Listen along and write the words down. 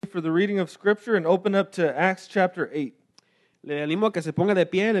For the reading of Scripture and open up to Acts chapter 8. Le animo a que se ponga de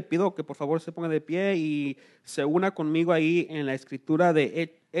pie, le pido que por favor se ponga de pie y se una conmigo ahí en la escritura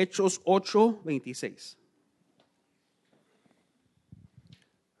de Hechos 8:26.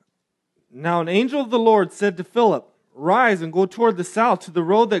 Now an angel of the Lord said to Philip, "Rise and go toward the south to the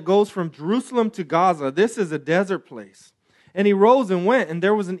road that goes from Jerusalem to Gaza. This is a desert place." And he rose and went, and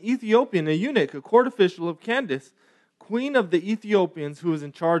there was an Ethiopian, a eunuch, a court official of Candace, queen of the Ethiopians, who was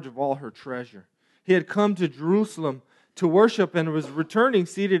in charge of all her treasure. He had come to Jerusalem to worship and was returning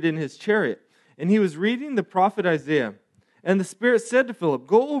seated in his chariot. And he was reading the prophet Isaiah. And the Spirit said to Philip,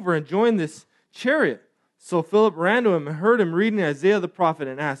 "Go over and join this chariot." So Philip ran to him and heard him reading Isaiah the prophet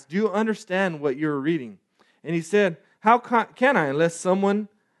and asked, "Do you understand what you're reading?" And he said, "How can I unless someone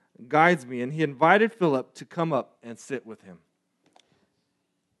guides me?" And he invited Philip to come up and sit with him.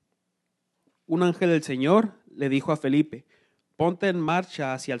 Un ángel del Señor le dijo a Felipe, ponte en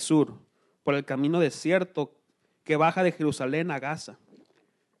marcha hacia el sur, por el camino desierto que baja de Jerusalén a Gaza.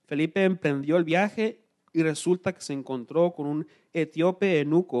 Felipe emprendió el viaje y resulta que se encontró con un etíope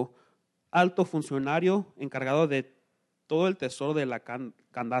eunuco, alto funcionario encargado de todo el tesoro de la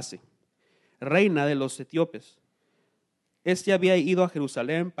Candace, reina de los etíopes. Este había ido a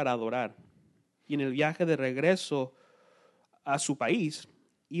Jerusalén para adorar y en el viaje de regreso a su país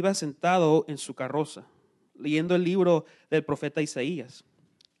iba sentado en su carroza, leyendo el libro del profeta Isaías.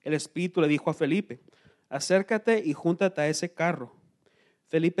 El Espíritu le dijo a Felipe, acércate y júntate a ese carro.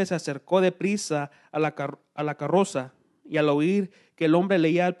 Felipe se acercó deprisa a la carroza y al oír que el hombre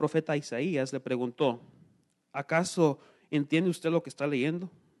leía al profeta Isaías, le preguntó, ¿acaso entiende usted lo que está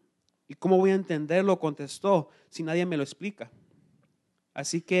leyendo? ¿Y cómo voy a entenderlo? Contestó, si nadie me lo explica.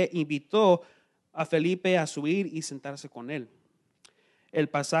 Así que invitó a Felipe a subir y sentarse con él. El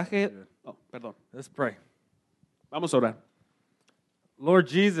pasaje, Let's pray. Vamos a orar. Lord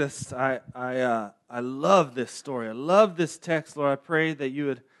Jesus, I love this story. I love this text, Lord. I pray that you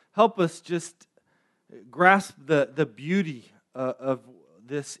would help us just grasp the beauty of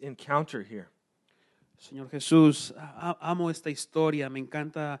this encounter here. Señor Jesús, amo esta historia, me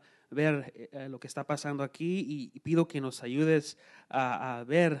encanta ver lo que está pasando aquí y pido que nos ayudes a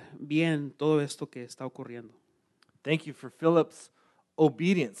ver bien todo esto que está ocurriendo. Thank you for Philip's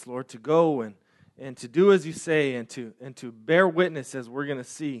obedience, Lord, to go and to do as you say and to bear witness, as we're going to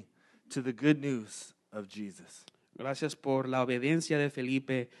see, to the good news of Jesus. Gracias por la obediencia de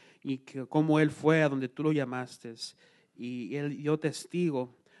Felipe y que cómo él fue a donde tú lo llamaste y él dio testigo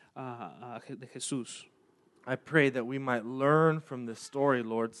de Jesús. I pray that we might learn from this story,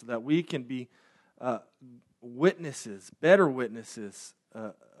 Lord, so that we can be witnesses, better witnesses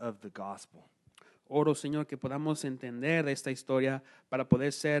of the gospel. Oro, Señor, que podamos entender esta historia para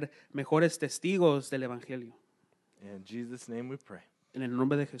poder ser mejores testigos del Evangelio. In Jesus' name we pray. En el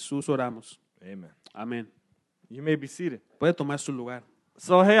nombre de Jesús oramos. Amen. Amén. You may be seated. Puede tomar su lugar.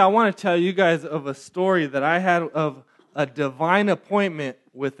 So, hey, I want to tell you guys of a story that I had of a divine appointment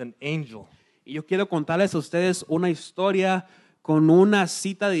with an angel. Y yo quiero contarles a ustedes una historia con una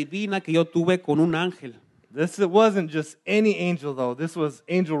cita divina que yo tuve con un ángel. This wasn't just any angel, though. This was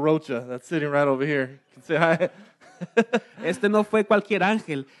Angel Rocha that's sitting right over here. You can say hi. Este no fue cualquier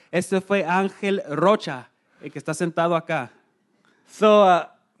ángel. Este fue Ángel Rocha, el que está sentado acá. So,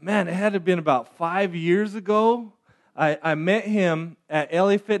 man, it had to have been about 5 years ago. I met him at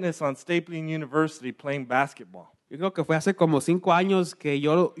LA Fitness on Stapleton University playing basketball. Yo creo que fue hace como 5 años que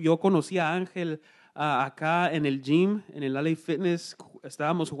yo conocí a Ángel acá en el gym, en el LA Fitness.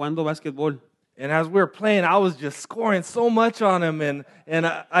 Estábamos jugando básquetbol. And as we were playing, I was just scoring so much on him, and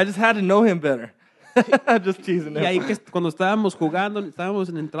I just had to know him better. Just teasing him. Y ahí que cuando estábamos jugando, estábamos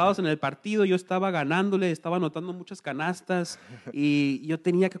entrados en el partido, yo estaba ganándole, estaba anotando muchas canastas y yo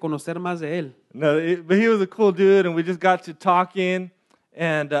tenía que conocer más de él. No, but he was a cool dude, and we just got to talking,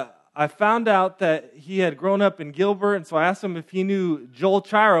 and I found out that he had grown up in Gilbert, and so I asked him if he knew Joel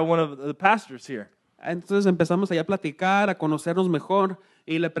Chira, one of the pastors here. Entonces empezamos allá a platicar, a conocernos mejor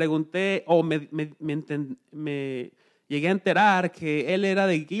y le pregunté, me llegué a enterar que él era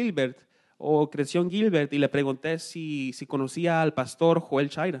de Gilbert o creció en Gilbert y le pregunté si conocía al pastor Joel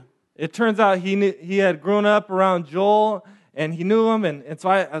Chira. It turns out he had grown up around Joel and he knew him, and so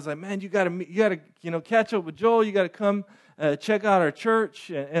I was like, man, you got to catch up with Joel. You got to come check out our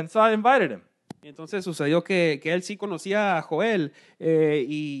church, and so I invited him. Entonces sucedió que él sí conocía a Joel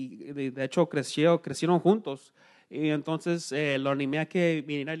y de hecho crecieron juntos. Y entonces lo animé a que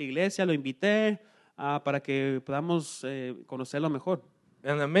viniera a la iglesia, lo invité para que podamos conocerlo mejor.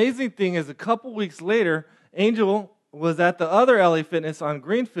 And the amazing thing is, a couple weeks later, Angel was at the other LA Fitness on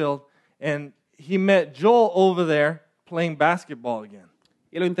Greenfield, and he met Joel over there playing basketball again.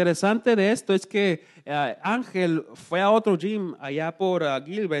 Y lo interesante de esto es que Ángel fue a otro gym allá por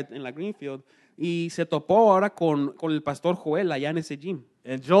Gilbert en la Greenfield y se topó ahora con el pastor Joel allá en ese gym.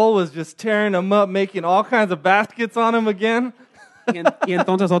 And Joel was just tearing him up, making all kinds of baskets on him again. Y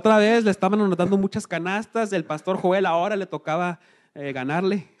entonces otra vez le estaban anotando muchas canastas. El pastor Joel ahora le tocaba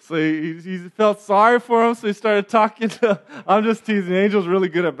ganarle. So he felt sorry for him, so he started talking to, I'm just teasing, Angel's really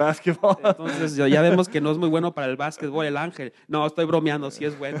good at basketball. Entonces ya vemos que no es muy bueno para el básquetbol el Ángel. No, estoy bromeando, sí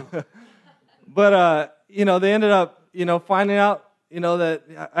es bueno. But, they ended up, finding out, that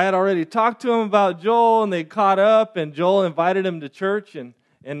I had already talked to him about Joel, and they caught up, and Joel invited him to church. And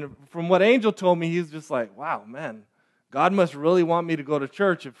from what Angel told me, he's just like, wow, man, God must really want me to go to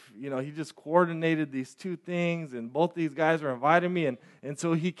church if, he just coordinated these two things, and both these guys were inviting me, and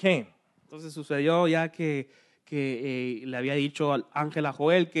so he came. Entonces sucedió ya que le había dicho al Ángel a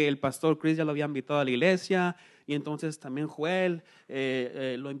Joel que el pastor Cruz ya lo había invitado a la iglesia, y entonces también Joel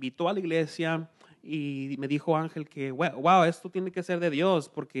lo invitó a la iglesia, y me dijo Ángel que, wow, esto tiene que ser de Dios,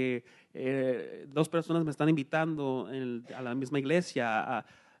 porque dos personas me están invitando a la misma iglesia.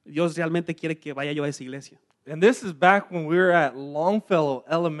 Dios realmente quiere que vaya yo a esa iglesia. And this is back when we were at Longfellow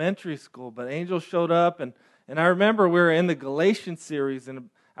Elementary School, but Angel showed up, and I remember we were in the Galatians series,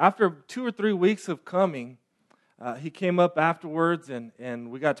 and after 2 or 3 weeks of coming, he came up afterwards, and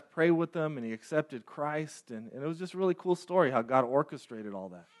we got to pray with him, and he accepted Christ, and it was just a really cool story how God orchestrated all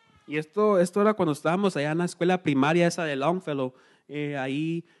that. Y esto era cuando estábamos allá en la escuela primaria esa de Longfellow.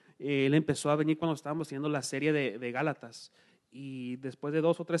 Ahí él empezó a venir cuando estábamos haciendo la serie de Gálatas. Y después de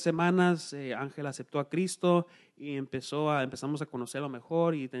 2 o 3 semanas, Ángel aceptó a Cristo y empezamos a conocerlo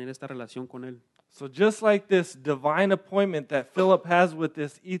mejor y tener esta relación con él. So just like this divine appointment that Philip has with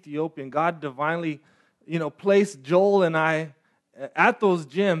this Ethiopian, God divinely, placed Joel and I at those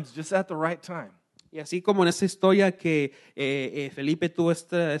gyms just at the right time. Y así como en esta historia que Felipe tuvo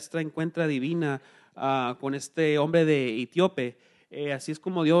esta encuentra divina con este hombre de Etíope, así es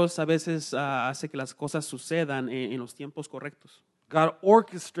como Dios a veces hace que las cosas sucedan en los tiempos correctos. God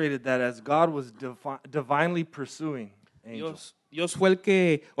orchestrated that as God was divinely pursuing Angel. Dios fue el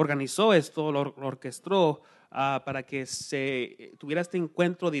que organizó esto, lo orquestó para que se tuviera este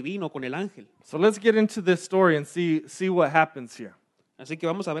encuentro divino con el ángel. So let's get into this story and see what happens here. Así que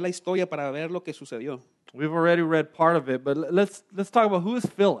vamos a ver la historia para ver lo que sucedió. We've already read part of it, but let's talk about who is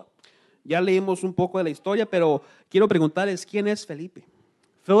Philip. Ya leímos un poco de la historia, pero quiero preguntarles quién es Felipe.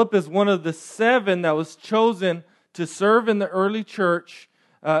 Philip is one of the 7 that was chosen to serve in the early church.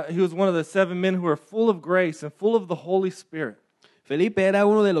 He was one of the 7 men who were full of grace and full of the Holy Spirit. Felipe era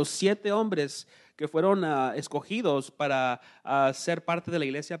uno de los 7 hombres que fueron escogidos para ser parte de la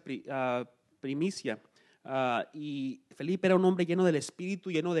iglesia primicia. Y Felipe era un hombre lleno del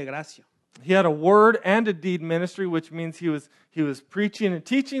Espíritu, lleno de gracia. He had a word and a deed ministry, which means he was preaching and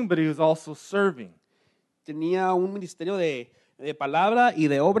teaching, but he was also serving. Tenía un ministerio de palabra y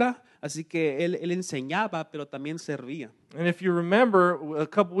de obra, así que él enseñaba, pero también servía. And if you remember, a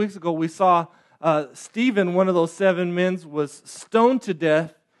couple weeks ago, we saw Stephen, one of those 7 men, was stoned to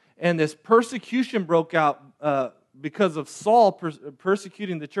death, and this persecution broke out because of Saul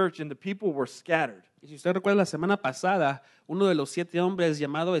persecuting the church, and the people were scattered. Y si usted recuerda la semana pasada, uno de los 7 hombres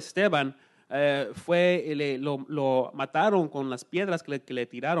llamado Esteban lo mataron con las piedras que le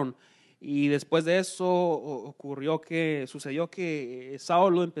tiraron. Y después de eso sucedió que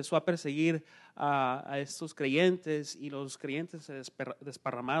Saulo empezó a perseguir a estos creyentes y los creyentes se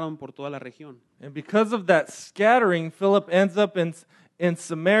desparramaron por toda la región. And because of that scattering, Philip ends up in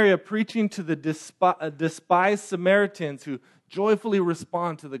Samaria preaching to the despised Samaritans who joyfully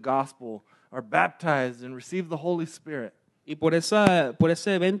respond to the gospel, are baptized and receive the Holy Spirit. Y por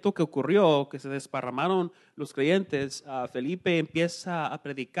ese evento que ocurrió, que se desparramaron los creyentes, Felipe empieza a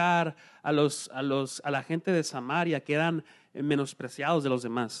predicar a la gente de Samaria que eran menospreciados de los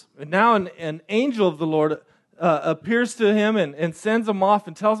demás. And now an angel of the Lord appears to him and sends him off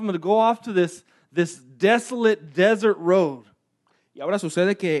and tells him to go off to this desolate desert road. Y ahora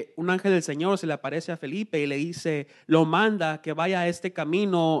sucede que un ángel del Señor se le aparece a Felipe y le dice, lo manda que vaya a este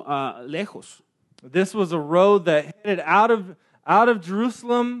camino lejos. This was a road that headed out of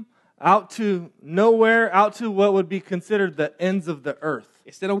Jerusalem, out to nowhere, out to what would be considered the ends of the earth.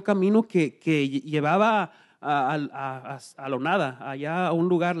 Este era un camino que llevaba a lo nada, allá a un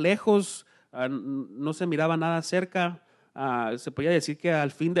lugar lejos, no se miraba nada cerca, se podía decir que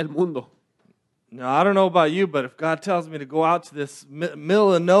al fin del mundo. Now, I don't know about you, but if God tells me to go out to this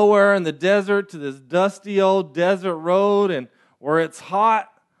middle of nowhere in the desert, to this dusty old desert road and where it's hot,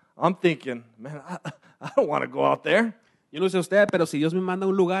 I'm thinking, man, I don't want to go out there. Yo no sé usted, pero si Dios me manda a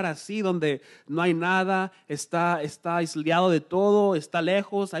un lugar así donde no hay nada, está aislado de todo, está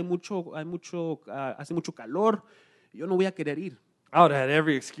lejos, hace mucho calor, yo no voy a querer ir. I would have had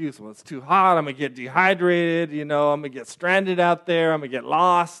every excuse. Well, it's too hot. I'm going to get dehydrated. You know, I'm going to get stranded out there. I'm going to get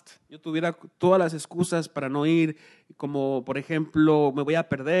lost. Yo tuviera todas las excusas para no ir, como por ejemplo, me voy a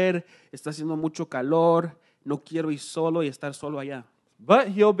perder, está haciendo mucho calor, no quiero ir solo y estar solo allá. But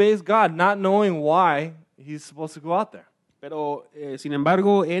he obeys God, not knowing why he's supposed to go out there. Pero, sin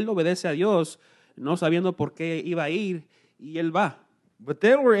embargo, él obedece a Dios, no sabiendo por qué iba a ir, y él va. But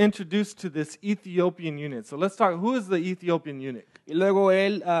then we're introduced to this Ethiopian eunuch. So let's talk, who is the Ethiopian eunuch? Y luego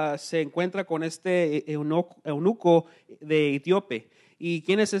él se encuentra con este eunuco de Etíope. ¿Y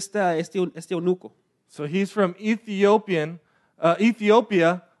quién es este eunuco? So he's from Ethiopia,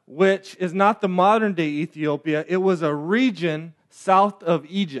 which is not the modern day Ethiopia. It was a region south of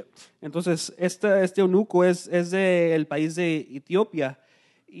Egypt. Entonces, este eunuco es del país de Etiopía.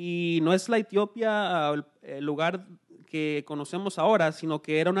 Y no es la Etiopía, el lugar que conocemos ahora, sino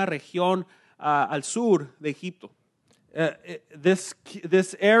que era una región al sur de Egipto.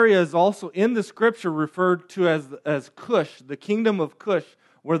 This area is also in the scripture referred to as Cush, the kingdom of Cush,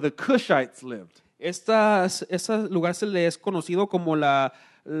 where the Cushites lived. Este lugar se le es conocido como la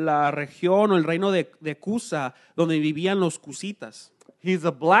región o el reino de Cusa, donde vivían los cusitas. He's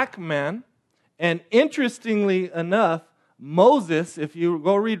a black man, and interestingly enough, Moses, if you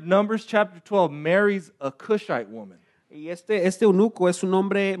go read Numbers chapter 12, marries a Cushite woman. Y este eunuco es un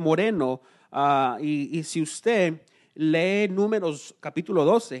hombre moreno, y si usted lee Números capítulo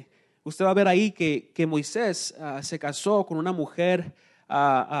 12, usted va a ver ahí que Moisés se casó con una mujer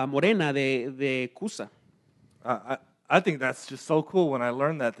morena de Cusa. I think that's just so cool when I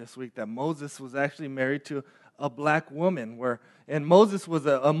learned that this week, that Moses was actually married to a black woman, and Moses was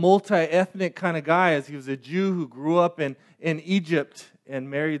a multi-ethnic kind of guy, as he was a Jew who grew up in Egypt and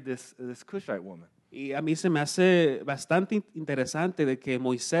married this Cushite woman. Y a mí se me hace bastante interesante de que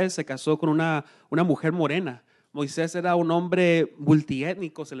Moisés se casó con una mujer morena. Moisés era un hombre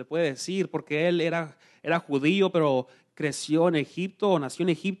multiétnico, se le puede decir, porque él era judío, pero creció en Egipto, nació en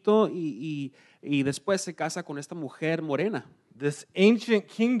Egipto y después se casa con esta mujer morena. This ancient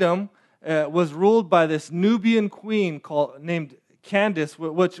kingdom was ruled by this Nubian queen named Candace,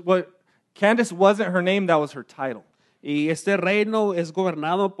 which Candace wasn't her name, that was her title. Y este reino es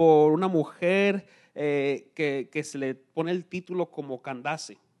gobernado por una mujer que se le pone el título como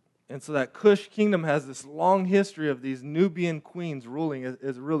Candace. And so that Cush kingdom has this long history of these Nubian queens ruling.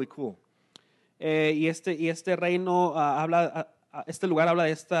 Is really cool. Y este reino este lugar habla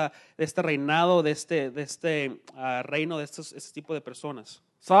de este reinado, de este reino, de este tipo de personas.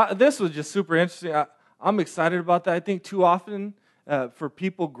 So this was just super interesting. I'm excited about that. I think too often for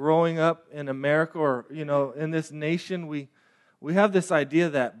people growing up in America or in this nation, we have this idea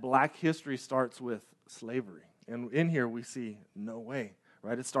that black history starts with slavery. And in here we see no way.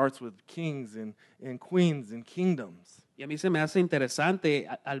 Right? It starts with kings and queens and kingdoms. Y a mí se me hace interesante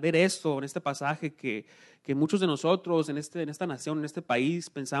al ver esto en este pasaje que muchos de nosotros en esta nación, en este país,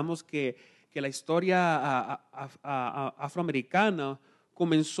 pensamos que la historia afroamericana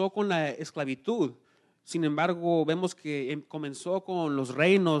comenzó con la esclavitud. Sin embargo, vemos que comenzó con los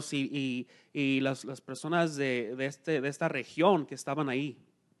reinos y las personas de esta región que estaban ahí.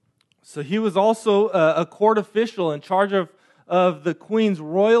 So he was also a court official in charge of the queen's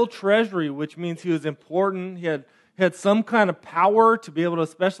royal treasury, which means he was important. He had some kind of power to be able to,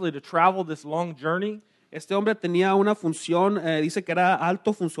 especially to travel this long journey. Este hombre tenía una función, dice que era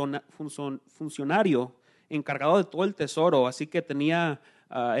alto funcionario, encargado de todo el tesoro, así que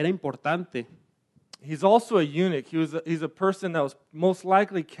era importante. He's also a eunuch. He's a person that was most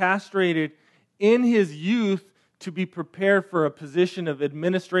likely castrated in his youth to be prepared for a position of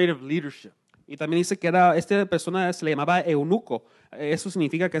administrative leadership. Y también dice que esta persona se le llamaba eunuco. Eso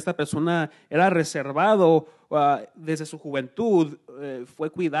significa que esta persona era reservado desde su juventud, fue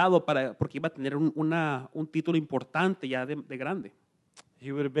cuidado porque iba a tener un título importante ya de grande.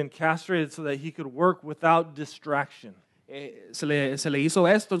 He would have been castrated so that he could work without distraction. Se le hizo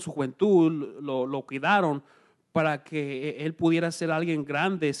esto en su juventud, lo cuidaron para que él pudiera ser alguien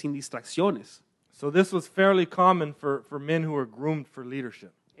grande sin distracciones. So this was fairly common for men who were groomed for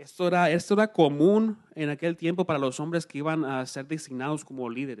leadership. Esto era común en aquel tiempo para los hombres que iban a ser designados como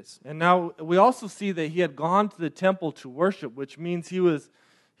líderes. And now we also see that he had gone to the temple to worship, which means he was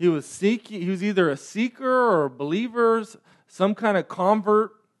seeking. He was either a seeker or a believer, some kind of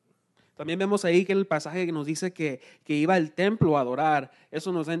convert. También vemos ahí que el pasaje que nos dice que iba al templo a adorar.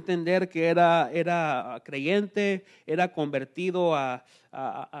 Eso nos da a entender que era creyente, era convertido a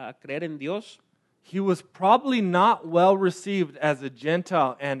creer en Dios. he was probably not well received as a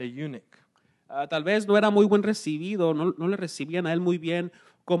Gentile and a eunuch. Tal vez no era muy buen recibido, no le recibían a él muy bien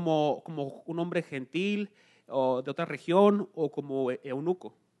como un hombre gentil o de otra región o como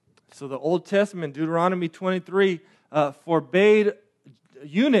eunuco. So the Old Testament, Deuteronomy 23, forbade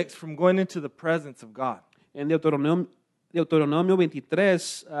eunuchs from going into the presence of God. En Deuteronomio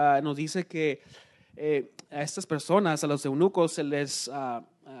 23 nos dice que a estas personas, a los eunucos,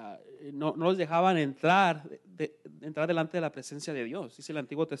 no los dejaban entrar delante de la presencia de Dios, dice el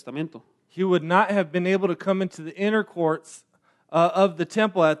Antiguo Testamento. He would not have been able to come into the inner courts of the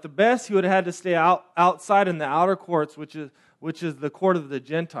temple. At the best, he would have had to stay outside in the outer courts, which is the court of the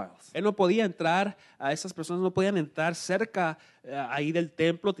Gentiles. Él no podía entrar, a esas personas no podían entrar cerca ahí del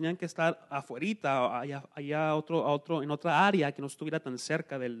templo, tenían que estar afuerita, allá en otra área que no estuviera tan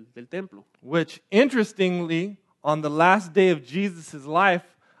cerca del templo. Which, interestingly, on the last day of Jesus' life,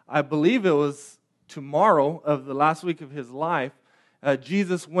 I believe it was tomorrow of the last week of his life,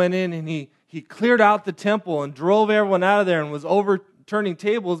 Jesus went in and he cleared out the temple and drove everyone out of there and was overturning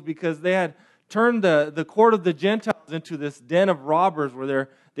tables because they had turned the court of the Gentiles into this den of robbers where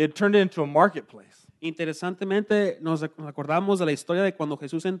they had turned it into a marketplace. Interesantemente, nos acordamos de la historia de cuando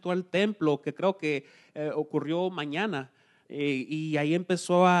Jesús entró al templo, que creo que ocurrió mañana, y ahí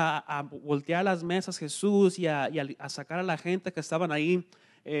empezó a voltear las mesas Jesús y a sacar a la gente que estaban ahí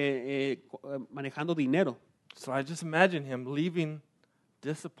manejando dinero. So I just imagine him leaving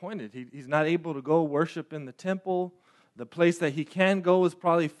disappointed. He's not able to go worship in the temple. The place that he can go is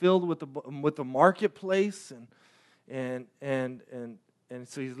probably filled with the marketplace, and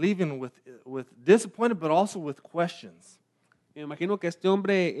so he's leaving with disappointed, but also with questions. Me imagino que este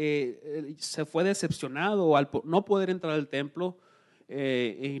hombre se fue decepcionado al no poder entrar al templo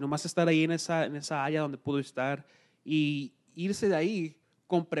y nomás estar ahí en esa área donde pudo estar y irse de ahí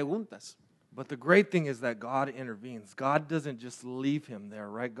con preguntas. But the great thing is that God intervenes. God doesn't just leave him there,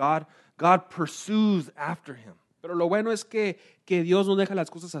 right? God pursues after him. Pero lo bueno es que Dios no deja las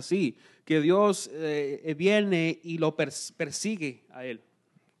cosas así, que Dios viene y lo persigue a él.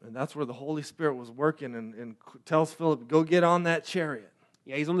 And that's where the Holy Spirit was working and tells Philip, go get on that chariot.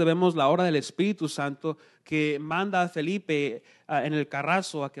 Y ahí es donde vemos la obra del Espíritu Santo que manda a Felipe en el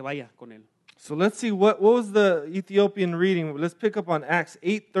carrazo a que vaya con él. So let's see, what was the Ethiopian reading? Let's pick up on Acts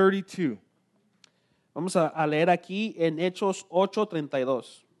 8:32. Vamos a leer aquí en Hechos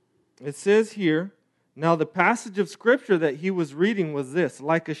 8:32. It says here, now the passage of scripture that he was reading was this: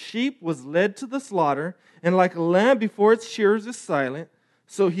 like a sheep was led to the slaughter, and like a lamb before its shearers is silent,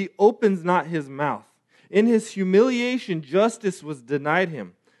 so he opens not his mouth. In his humiliation, justice was denied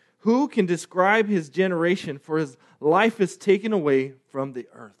him. Who can describe his generation? For his life is taken away from the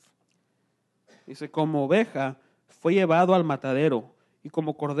earth. Dice, como oveja fue llevado al matadero, y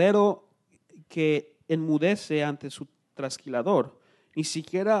como cordero que enmudece ante su trasquilador, ni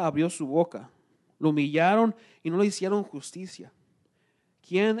siquiera abrió su boca. Lo humillaron y no le hicieron justicia.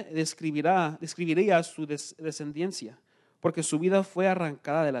 ¿Quién describiría su descendencia? Porque su vida fue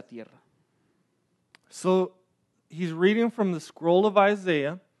arrancada de la tierra. So he's reading from the scroll of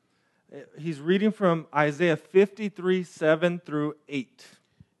Isaiah. He's reading from Isaiah 53, 7 through 8.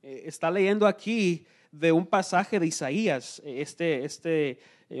 Está leyendo aquí de un pasaje de Isaías, este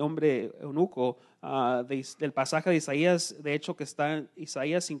hombre eunuco, del pasaje de Isaías, de hecho que está en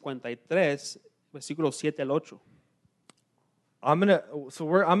Isaías 53, versículos 7 al 8.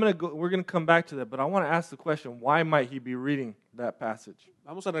 We're gonna come back to that, but I want to ask the question: why might he be reading that passage?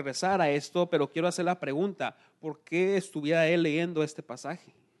 Vamos a regresar a esto, pero quiero hacer la pregunta: ¿por qué estuviera él leyendo este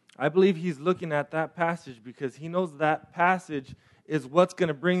pasaje? I believe he's looking at that passage because he knows that passage is what's going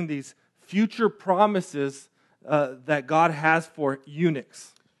to bring these future promises that God has for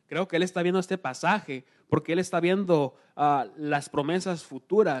eunuchs. Creo que él está viendo este pasaje porque él está viendo las promesas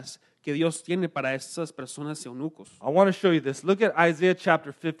futuras que Dios tiene para estas personas eunucos. I want to show you this. Look at Isaiah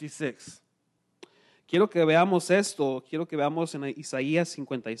chapter 56. Quiero que veamos esto, quiero que veamos en Isaías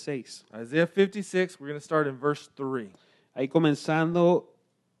 56. Isaiah 56, we're going to start in verse 3. Ahí comenzando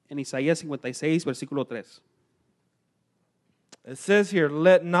en Isaías 56, versículo 3. It says here,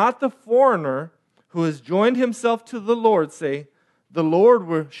 let not the foreigner who has joined himself to the Lord say, the Lord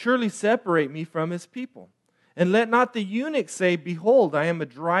will surely separate me from his people. And let not the eunuch say, behold, I am a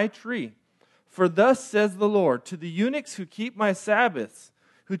dry tree. For thus says the Lord, to the eunuchs who keep my Sabbaths,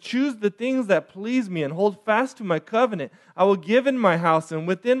 who choose the things that please me and hold fast to my covenant, I will give in my house and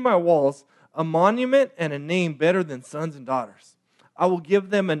within my walls a monument and a name better than sons and daughters. I will give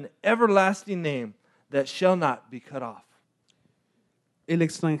them an everlasting name that shall not be cut off. El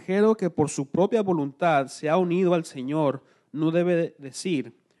extranjero que por su propia voluntad se ha unido al Señor no debe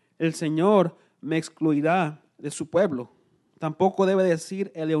decir, el Señor me excluirá de su pueblo. Tampoco debe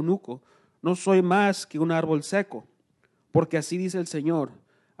decir el eunuco, no soy más que un árbol seco, porque así dice el Señor,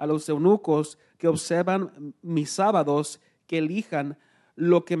 a los eunucos que observan mis sábados, que elijan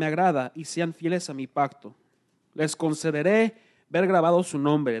lo que me agrada y sean fieles a mi pacto. Les concederé ver grabado su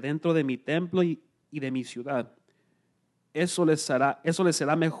nombre dentro de mi templo y de mi ciudad. Eso les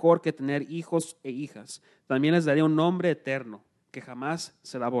será mejor que tener hijos e hijas. También les daré un nombre eterno que jamás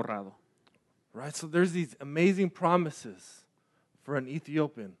será borrado. Right, so there's these amazing promises for an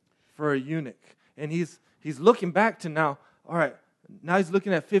Ethiopian, for a eunuch. And he's looking back to now, all right, now he's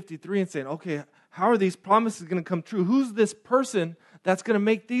looking at 53 and saying, okay, how are these promises going to come true? Who's this person that's going to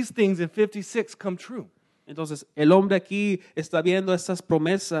make these things in 56 come true? Entonces, el hombre aquí está viendo estas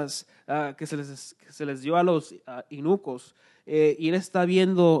promesas que se les dio a los eunucos y él está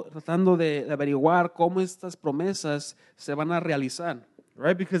viendo, tratando de averiguar cómo estas promesas se van a realizar.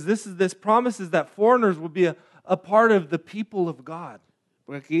 Right, because this promise is that foreigners will be a part of the people of God.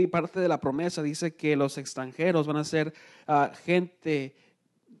 Porque aquí parte de la promesa dice que los extranjeros van a ser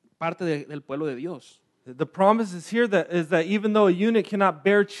parte del pueblo de Dios. The promise is here is that even though a eunuch cannot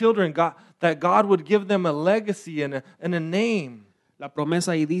bear children, that God would give them a legacy and a name. La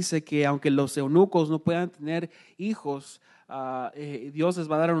promesa ahí dice que aunque los eunucos no puedan tener hijos, Dios les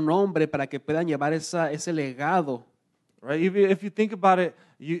va a dar un nombre para que puedan llevar ese legado. Right? If you think about it,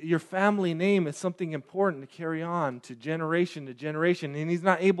 your family name is something important to carry on to generation, and he's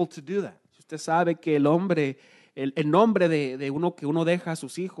not able to do that. Si usted sabe que el nombre de uno que uno deja a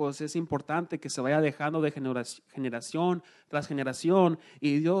sus hijos es importante que se vaya dejando de generación tras generación,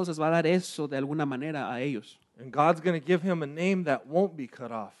 y Dios les va a dar eso de alguna manera a ellos. And God's going to give him a name that won't be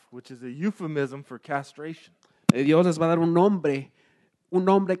cut off, which is a euphemism for castration. Dios les va a dar un nombre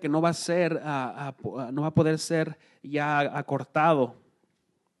que no va a ser, no va a poder ser ya acortado.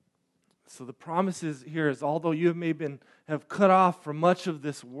 So the promise is here is, although you have cut off from much of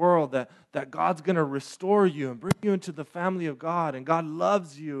this world, that God's going to restore you and bring you into the family of God, and God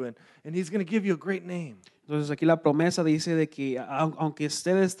loves you, and he's going to give you a great name. Entonces aquí la promesa dice de que aunque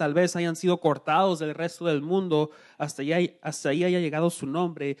ustedes tal vez hayan sido cortados del resto del mundo, hasta ahí haya llegado su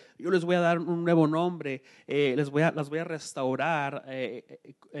nombre, yo les voy a dar un nuevo nombre, las voy a restaurar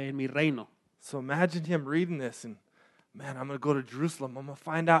en mi reino. So imagine him reading this and, man, I'm going to go to Jerusalem. I'm going to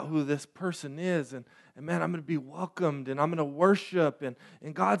find out who this person is. And man, I'm going to be welcomed and I'm going to worship. And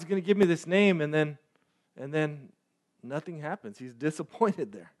God's going to give me this name. And then nothing happens. He's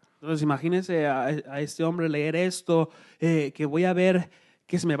disappointed there. Entonces imagínense a este hombre leer esto, que voy a ver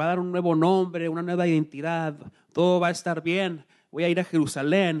que se me va a dar un nuevo nombre, una nueva identidad. Todo va a estar bien. Voy a ir a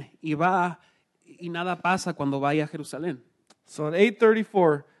Jerusalén y nada pasa cuando vaya a Jerusalén. So in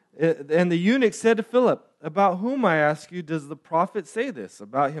 8:34, and the eunuch said to Philip, about whom, I ask you, does the prophet say this?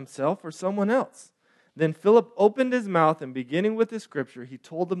 About himself or someone else? Then Philip opened his mouth, and beginning with the scripture, he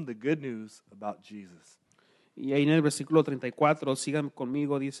told him the good news about Jesus. Y ahí en el versículo 34, sigan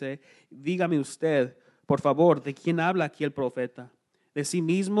conmigo, dice, dígame usted, por favor, ¿de quién habla aquí el profeta? ¿De sí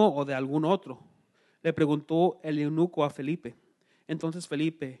mismo o de algún otro? Le preguntó el eunuco a Felipe. Entonces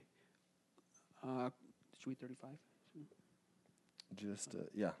Felipe, 35.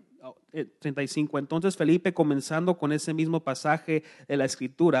 35. Entonces Felipe, comenzando con ese mismo pasaje de la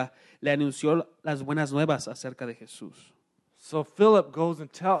Escritura, le anunció las buenas nuevas acerca de Jesús. So Philip goes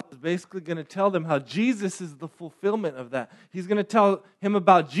and is basically going to tell them how Jesus is the fulfillment of that. He's going to tell him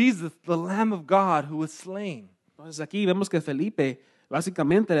about Jesus, the Lamb of God who was slain. Entonces aquí vemos que Felipe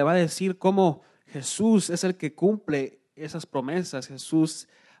básicamente le va a decir cómo Jesús es el que cumple esas promesas. Jesús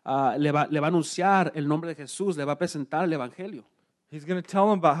le va a anunciar el nombre de Jesús, le va a presentar el evangelio. He's going to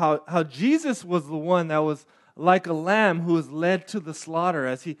tell him about how Jesus was the one that was like a lamb who was led to the slaughter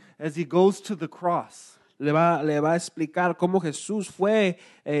as he goes to the cross. Le va a explicar cómo Jesús fue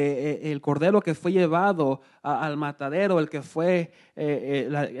el cordero que fue llevado al matadero, el que fue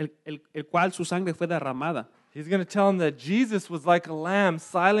el cual su sangre fue derramada. He's going to tell him that Jesus was like a lamb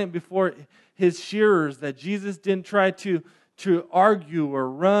silent before his shearers, that Jesus didn't try to argue or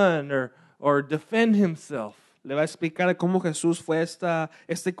run or defend himself. Le va a explicar cómo Jesús fue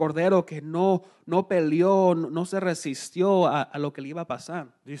este cordero que no peleó, no se resistió a lo que le iba a pasar.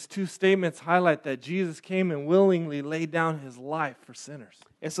 These two statements highlight that Jesus came and willingly laid down his life for sinners.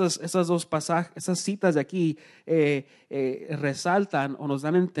 Esas dos pasajes, esas citas de aquí resaltan o nos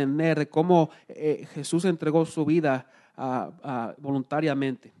dan a entender de cómo Jesús entregó su vida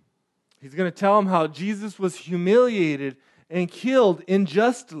voluntariamente. He's going to tell him how Jesus was humiliated and killed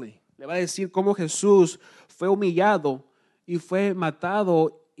unjustly. Le va a decir cómo Jesús fue humillado y fue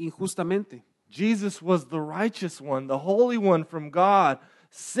matado injustamente. Jesus was the righteous one, the holy one from God,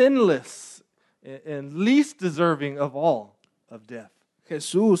 sinless, and least deserving of all of death.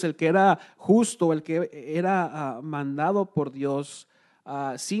 Jesús, el que era justo, el que era mandado por Dios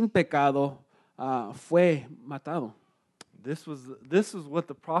sin pecado, fue matado. This was what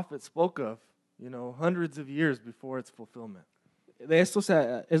the prophet spoke of, hundreds of years before its fulfillment. De esto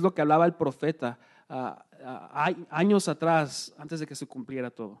es lo que hablaba el profeta años atrás, antes de que se cumpliera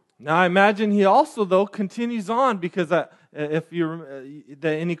todo. Now I imagine he also though continues on because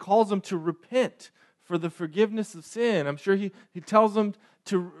and he calls them to repent for the forgiveness of sin. I'm sure he tells them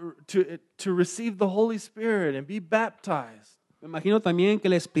to receive the Holy Spirit and be baptized. Me imagino también que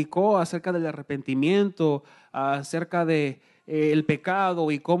le explicó acerca del arrepentimiento, acerca de el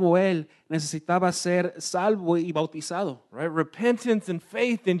pecado y cómo él necesitaba ser salvo y bautizado. Right? Repentance and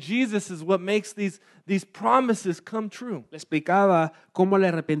faith in Jesus is what makes these promises come true. Le explicaba cómo el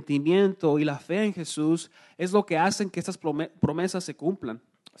arrepentimiento y la fe en Jesús es lo que hacen que estas promesas se cumplan.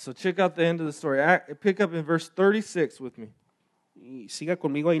 So check out the end of the story. Pick up in verse 36 with me. Y siga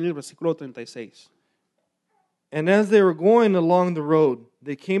conmigo ahí en el versículo 36. And as they were going along the road,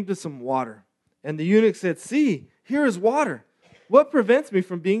 they came to some water. And the eunuch said, "See, here is water. What prevents me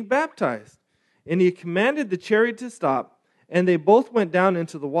from being baptized?" And he commanded the chariot to stop, and they both went down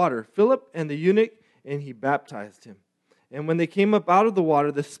into the water, Philip and the eunuch, and he baptized him. And when they came up out of the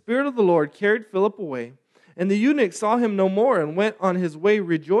water, the Spirit of the Lord carried Philip away, and the eunuch saw him no more and went on his way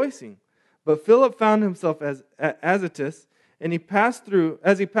rejoicing. But Philip found himself at Azotus, and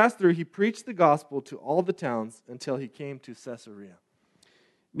as he passed through, he preached the gospel to all the towns until he came to Caesarea.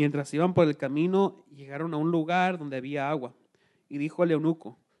 Mientras iban por el camino, llegaron a un lugar donde había agua. Y dijo el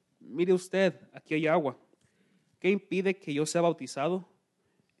eunuco, mire usted, aquí hay agua. ¿Qué impide que yo sea bautizado?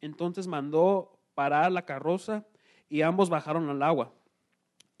 Entonces mandó parar la carroza y ambos bajaron al agua.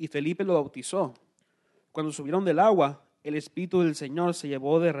 Y Felipe lo bautizó. Cuando subieron del agua, el Espíritu del Señor se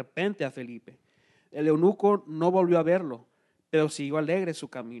llevó de repente a Felipe. El eunuco no volvió a verlo, pero siguió alegre su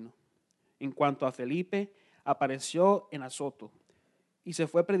camino. En cuanto a Felipe, apareció en Azoto y se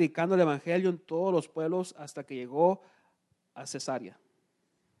fue predicando el evangelio en todos los pueblos hasta que llegó a Cesarea.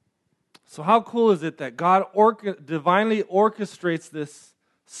 So how cool is it that God divinely orchestrates this,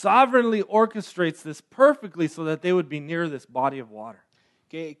 sovereignly orchestrates this perfectly so that they would be near this body of water?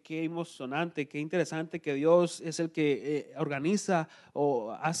 Qué emocionante, qué interesante que Dios es el que organiza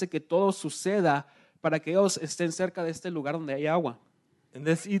o hace que todo suceda para que ellos estén cerca de este lugar donde hay agua. And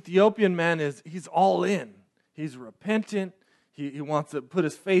this Ethiopian man he's all in. He's repentant. He wants to put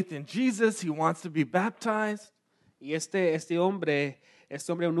his faith in Jesus. He wants to be baptized. Y este hombre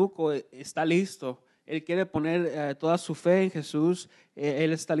eunuco está listo. Él quiere poner toda su fe en Jesús.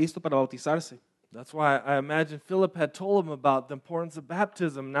 Él está listo para bautizarse. That's why I imagine Philip had told him about the importance of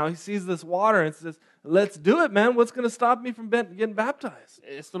baptism. Now he sees this water and says, let's do it, man. What's going to stop me from getting baptized?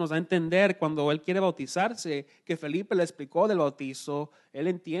 Esto nos da a entender cuando él quiere bautizarse, que Felipe le explicó del bautizo, él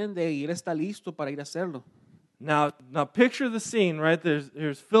entiende y él está listo para ir a hacerlo. Now picture the scene, right?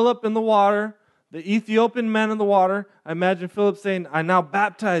 There's Philip in the water, the Ethiopian man in the water. I imagine Philip saying, I now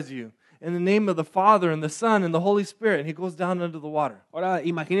baptize you in the name of the Father and the Son and the Holy Spirit. And he goes down into the water. Ahora,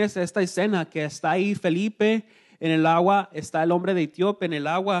 imagínense esta escena que está ahí Felipe en el agua, está el hombre de Etiopía en el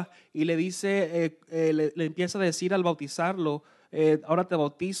agua y le dice, le empieza a decir al bautizarlo, ahora te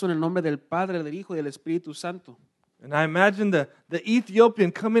bautizo en el nombre del Padre, del Hijo y del Espíritu Santo. And I imagine the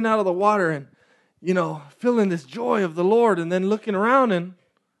Ethiopian coming out of the water and, feeling this joy of the Lord and then looking around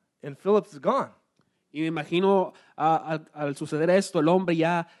and Philip's gone. Y me imagino al suceder esto, el hombre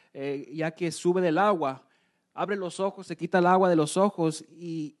ya que sube del agua, abre los ojos, se quita el agua de los ojos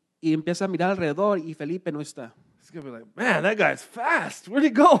y empieza a mirar alrededor y Felipe no está. He's going to be like, man, that guy's fast. Where'd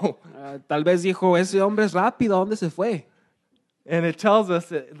he go? Tal vez dijo, ese hombre es rápido, ¿a dónde se fue? And it tells us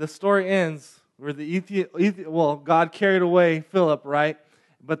that the story ends where God carried away Philip, right?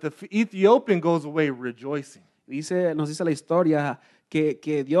 But the Ethiopian goes away rejoicing. Nos dice la historia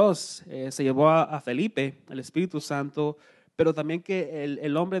que Dios se llevó a Felipe, el Espíritu Santo, pero también que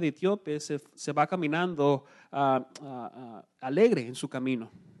el hombre de Etiopía se va caminando alegre en su camino.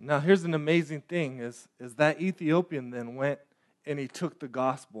 Now here's an amazing thing is that Ethiopian then went and he took the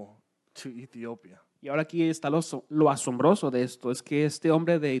gospel to Ethiopia. Y ahora aquí está lo asombroso de esto, es que este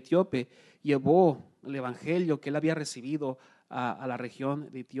hombre de Etiopía llevó el evangelio que él había recibido a la región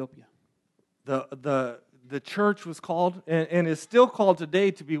de Etiopía. The church was called and is still called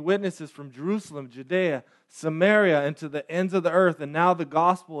today to be witnesses from Jerusalem, Judea, Samaria, and to the ends of the earth. And now the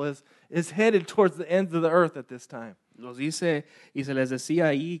gospel is headed towards the ends of the earth at this time. Nos dice y se les decía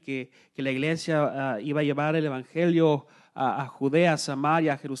ahí que la iglesia iba a llevar el evangelio a Judea,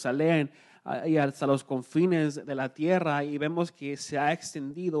 Samaria, Jerusalén y hasta los confines de la tierra, y vemos que se ha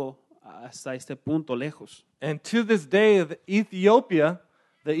extendido hasta este punto lejos. And to this day, the Ethiopian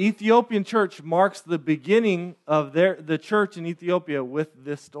church marks the beginning of the church in Ethiopia with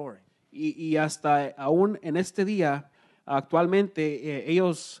this story. Y hasta aún en este día, actualmente,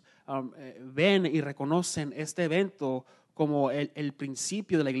 ellos ven y reconocen este evento como el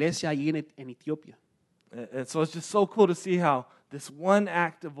principio de la iglesia allí en Etiopía. And so it's just so cool to see how this one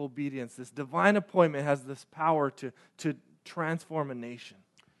act of obedience, this divine appointment, has this power to transform a nation.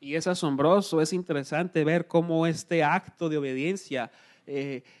 Y es asombroso, es interesante ver cómo este acto de obediencia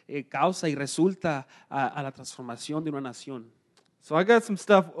causa y resulta a la transformación de una nación. So I got some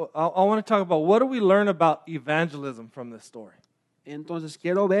stuff. I want to talk about what do we learn about evangelism from this story. Entonces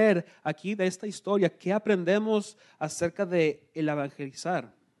quiero ver aquí de esta historia qué aprendemos acerca de el evangelizar.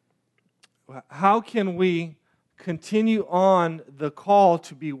 How can we continue on the call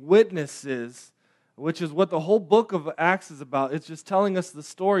to be witnesses, which is what the whole book of Acts is about. It's just telling us the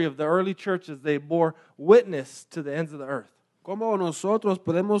story of the early churches. They bore witness to the ends of the earth. ¿Cómo nosotros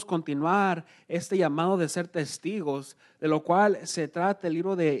podemos continuar este llamado de ser testigos, de lo cual se trata el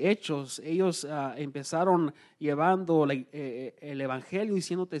libro de Hechos? Ellos empezaron llevando el evangelio y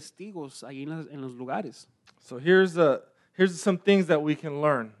siendo testigos ahí en los lugares. So here's some things that we can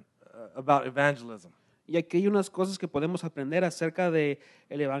learn about evangelism. Y aquí hay unas cosas que podemos aprender acerca de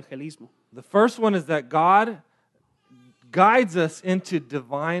el evangelismo. The first one is that God guides us into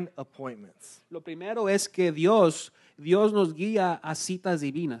divine appointments. Lo primero es que Dios nos guía a citas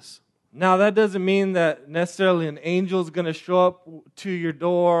divinas. Now that doesn't mean that necessarily an angel's going to show up to your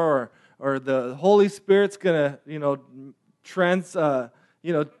door or the Holy Spirit's going to,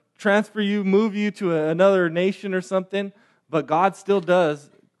 transfer you, move you to another nation or something, but God still does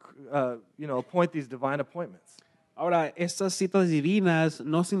appoint these divine appointments. Ahora, estas citas divinas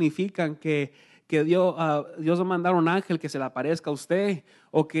no significan que Dios va a mandar un ángel que se le aparezca a usted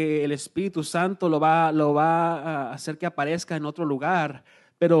o que el Espíritu Santo lo va a hacer que aparezca en otro lugar,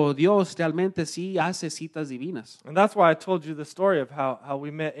 pero Dios realmente sí hace citas divinas. And that's why I told you the story of how we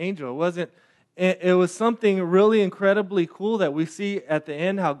met Angel. It was something really incredibly cool that we see at the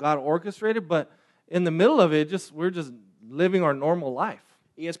end how God orchestrated, but in the middle of it, we're just living our normal life.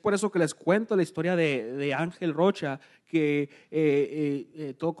 Y es por eso que les cuento la historia de Ángel Rocha, que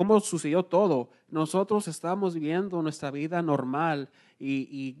cómo sucedió todo. Nosotros estábamos viviendo nuestra vida normal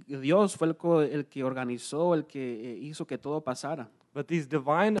y Dios fue el que organizó, el que hizo que todo pasara. But these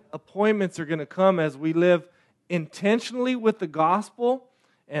divine appointments are going to come as we live intentionally with the gospel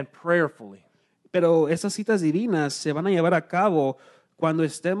and prayerfully. Pero esas citas divinas se van a llevar a cabo cuando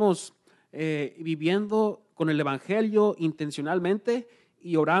estemos viviendo con el evangelio intencionalmente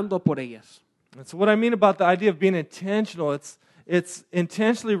y orando por ellas. And so what I mean about the idea of being intentional, it's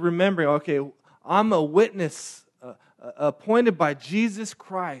intentionally remembering, okay, I'm a witness appointed by Jesus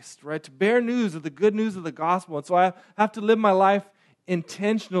Christ, right, to bear news of the good news of the gospel. And so I have to live my life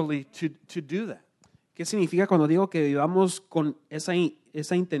intentionally to do that. ¿Qué significa cuando digo que vivamos con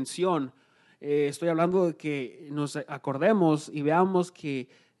esa intención? Estoy hablando de que nos acordemos y veamos que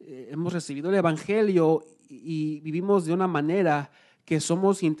hemos recibido el evangelio y vivimos de una manera que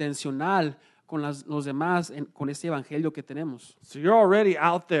somos intencional con los demás con este evangelio que tenemos. So you're already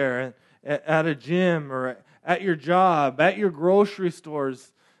out there at a gym or at your job, at your grocery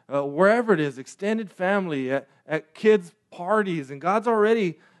stores, wherever it is, extended family, at kids' parties, and God's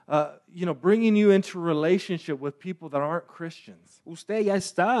already bringing you into relationship with people that aren't Christians. Usted ya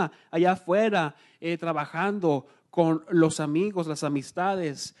está allá afuera trabajando con los amigos, las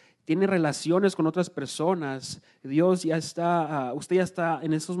amistades, tiene relaciones con otras personas. Dios ya está, usted ya está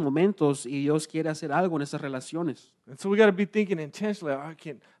en esos momentos y Dios quiere hacer algo en esas relaciones. And so we got to be thinking intentionally,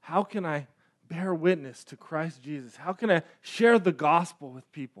 how can I bear witness to Christ Jesus? How can I share the gospel with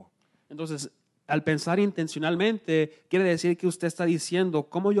people? Entonces, al pensar intencionalmente, quiere decir que usted está diciendo,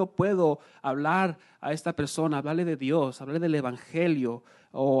 ¿cómo yo puedo hablar a esta persona, hablarle de Dios, hablarle del evangelio,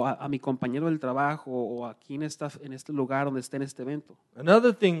 o a mi compañero del trabajo, o aquí en este lugar donde esté en este evento?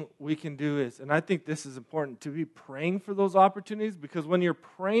 Another thing we can do is, and I think this is important, to be praying for those opportunities, because when you're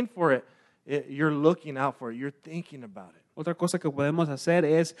praying for it, you're looking out for it, you're thinking about it. Otra cosa que podemos hacer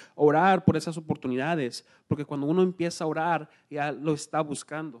es orar por esas oportunidades, porque cuando uno empieza a orar, ya lo está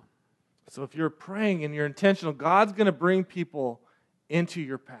buscando. So if you're praying and you're intentional, God's going to bring people into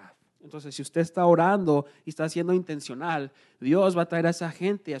your path. Entonces, si usted está orando y está siendo intencional, Dios va a traer a esa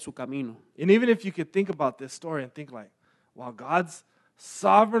gente a su camino. And even if you could think about this story and think like, wow, God's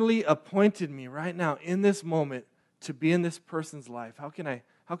sovereignly appointed me right now in this moment to be in this person's life. How can I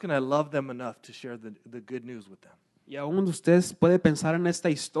love them enough to share the good news with them? Y aún usted puede pensar en esta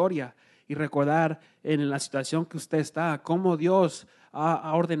historia y recordar en la situación que usted está, cómo Dios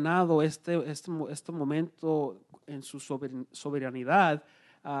ha ordenado este momento en su soberanidad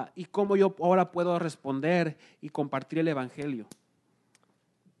y cómo yo ahora puedo responder y compartir el evangelio.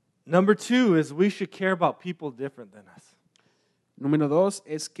 Number 2 is we should care about people different than us. Número 2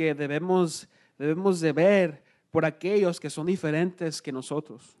 es que debemos de ver por aquellos que son diferentes que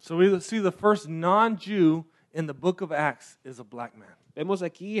nosotros. So we see the first non-Jew in the book of Acts is a black man. Vemos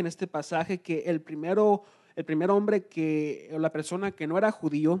aquí en este pasaje que el primer hombre o la persona que no era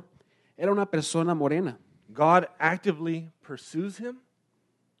judío era una persona morena. God actively pursues him.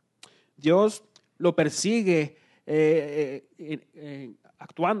 Dios lo persigue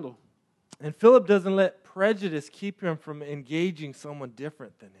actuando. And Philip doesn't let prejudice keep him from engaging someone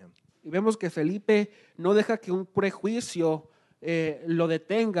different than him. Y vemos que Felipe no deja que un prejuicio lo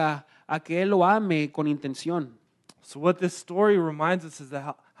detenga a que él lo ame con intención. So what this story reminds us is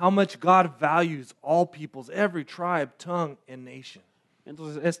that how much God values all peoples, every tribe, tongue, and nation.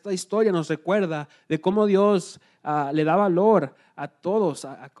 Entonces esta historia nos recuerda de cómo Dios le da valor a todos,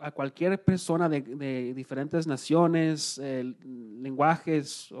 a cualquier persona de diferentes naciones,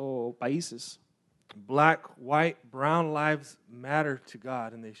 lenguajes o países. Black, white, brown lives matter to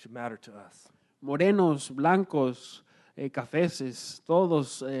God, and they should matter to us. Morenos, blancos, cafeses,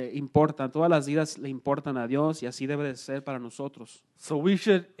 todos importan, todas las vidas le importan a Dios y así debe de ser para nosotros. So we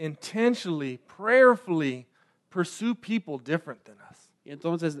should intentionally, prayerfully pursue people different than us. Y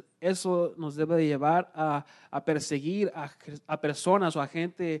entonces eso nos debe de llevar a perseguir a personas o a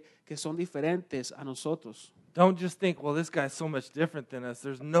gente que son diferentes a nosotros. Don't just think, well, this guy's so much different than us.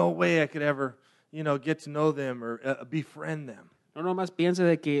 There's no way I could ever, get to know them or befriend them. No nomás piense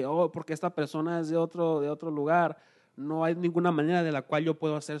de que, porque esta persona es de otro lugar, no hay ninguna manera de la cual yo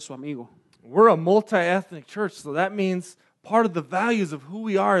puedo ser su amigo. We're a multi-ethnic church, so that means part of the values of who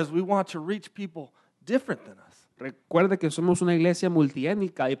we are is we want to reach people different than us. Recuerde que somos una iglesia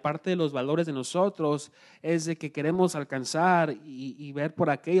multiétnica y parte de los valores de nosotros es de que queremos alcanzar y ver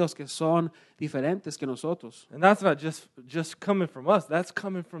por aquellos que son diferentes que nosotros. And that's not just coming from us, that's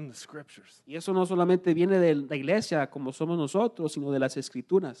coming from the scriptures. Y eso no solamente viene de la iglesia como somos nosotros, sino de las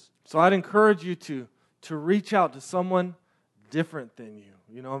escrituras. So I'd encourage you to reach out to someone different than you.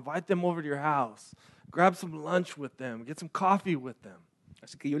 Invite them over to your house, grab some lunch with them, get some coffee with them.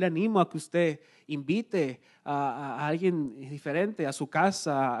 Así que yo le animo a que usted invite a alguien diferente a su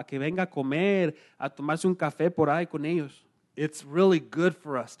casa, a que venga a comer, a tomarse un café por ahí con ellos. It's really good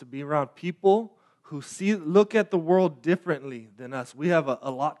for us to be around people who look at the world differently than us. We have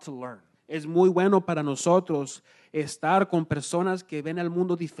a lot to learn. Es muy bueno para nosotros estar con personas que ven el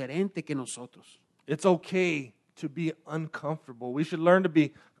mundo diferente que nosotros. It's okay to be uncomfortable. We should learn to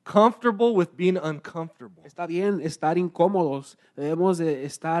be comfortable with being uncomfortable. Está bien estar incómodos. Debemos de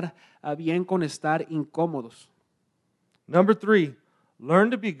estar bien con estar incómodos. Number 3, learn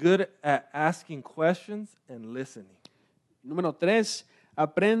to be good at asking questions and listening. Número 3,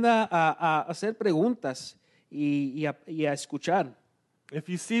 aprenda a hacer preguntas y a escuchar. If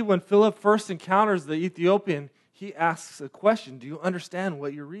you see when Philip first encounters the Ethiopian, he asks a question. Do you understand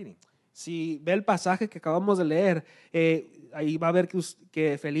what you're reading? Si ve el pasaje que acabamos de leer, ahí va a ver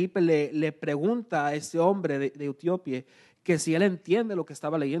que Felipe le pregunta a este hombre de Etiopía que si él entiende lo que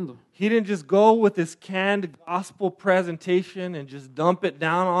estaba leyendo. He didn't just go with his canned gospel presentation and just dump it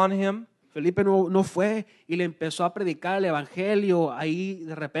down on him. Felipe no fue y le empezó a predicar el evangelio ahí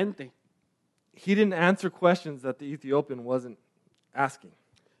de repente. He didn't answer questions that the Ethiopian wasn't asking.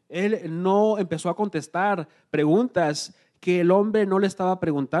 Él no empezó a contestar preguntas que el hombre no le estaba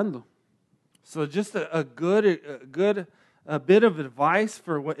preguntando. So just a bit of advice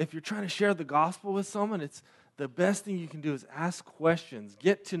for if you're trying to share the gospel with someone, it's the best thing you can do is ask questions,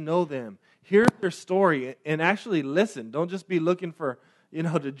 get to know them, hear their story, and actually listen. Don't just be looking for,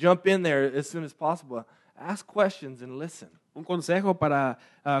 to jump in there as soon as possible. Ask questions and listen. Un consejo para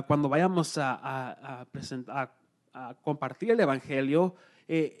cuando vayamos a compartir el evangelio,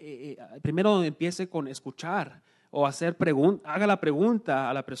 primero empiece con escuchar o haga la pregunta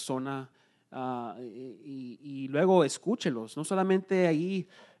a la persona y luego escúchelos. No solamente ahí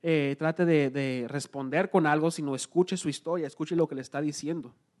trate de responder con algo, sino escuche su historia, escuche lo que le está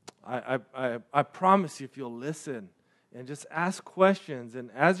diciendo. I promise you, if you'll listen and just ask questions, and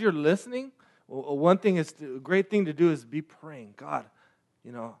as you're listening, a great thing to do is be praying. God,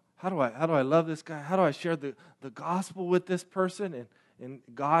 how do I love this guy? How do I share the gospel with this person? And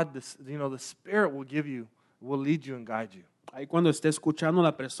God, the Spirit will lead you and guide you. Ahí cuando esté escuchando a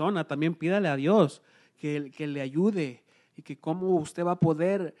la persona, también pídale a Dios que le ayude y que cómo usted va a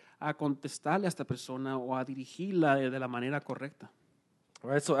poder contestarle a esta persona o a dirigirla de la manera correcta. All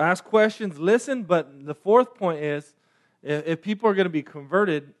right, so ask questions, listen, but the fourth point is If people are going to be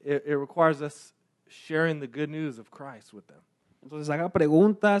converted, it requires us sharing the good news of Christ with them. Entonces haga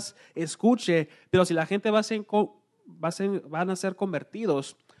preguntas, escuche, pero si la gente van a ser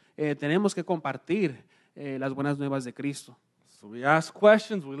convertidos, tenemos que compartir las buenas nuevas de Cristo. So we ask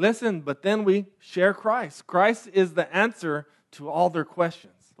questions, we listen, but then we share Christ. Christ is the answer to all their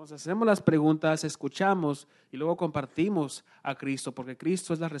questions. Entonces hacemos las preguntas, escuchamos y luego compartimos a Cristo, porque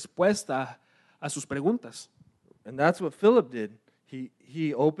Cristo es la respuesta a sus preguntas. And that's what Philip did.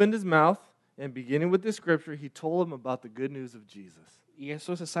 He opened his mouth, and beginning with the scripture, he told him about the good news of Jesus. Y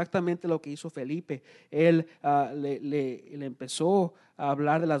eso es exactamente lo que hizo Felipe. Él le empezó a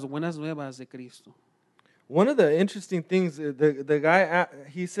hablar de las buenas nuevas de Cristo. One of the interesting things, the guy,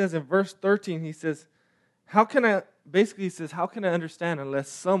 he says in verse 13, he says, how can I understand unless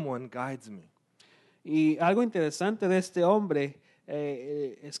someone guides me? Y algo interesante de este hombre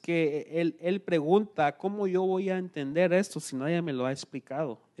es que él pregunta, ¿cómo yo voy a entender esto si nadie me lo ha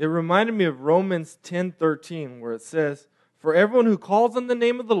explicado? It reminded me of Romans 10:13, where it says, for everyone who calls on the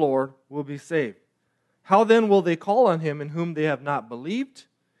name of the Lord will be saved. How then will they call on him in whom they have not believed?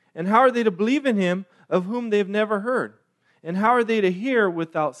 And how are they to believe in him of whom they have never heard? And how are they to hear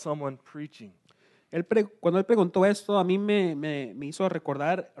without someone preaching? Cuando él preguntó esto, a mí me hizo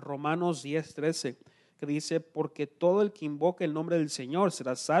recordar Romanos 10:13, que dice, porque todo el que invoque el nombre del Señor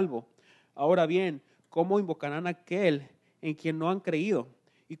será salvo. Ahora bien, ¿cómo invocarán a aquel en quien no han creído?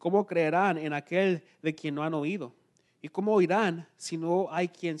 ¿Y cómo creerán en aquel de quien no han oído? ¿Y cómo oirán si no hay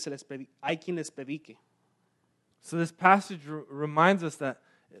quien les predique? So this passage reminds us that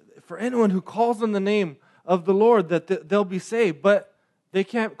for anyone who calls on the name of the Lord, that they'll be saved. But they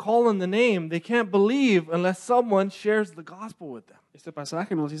can't call on the name, they can't believe unless someone shares the gospel with them. Este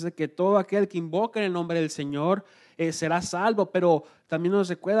pasaje nos dice que todo aquel que invoca en el nombre del Señor será salvo, pero también nos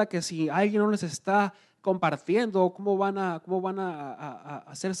recuerda que si alguien no les está compartiendo, ¿cómo van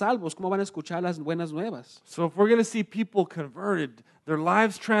a ser salvos? ¿Cómo van a escuchar las buenas nuevas? So if we're going to see people converted, their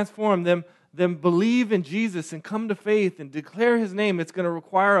lives transformed, them believe in Jesus and come to faith and declare his name, it's going to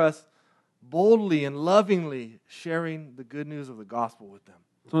require us boldly and lovingly sharing the good news of the gospel with them.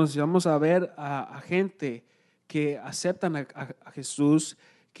 Entonces vamos a ver a gente que aceptan a Jesús,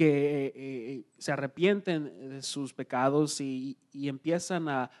 que se arrepienten de sus pecados y empiezan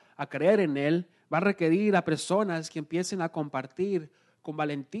a creer en Él. Va a requerir a personas que empiecen a compartir con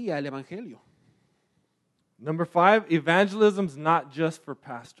valentía el Evangelio. Number 5, evangelism is not just for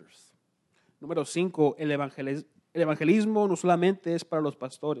pastors. Número 5, el evangelismo no solamente es para los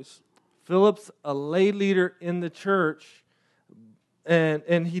pastores. Philip's a lay leader in the church,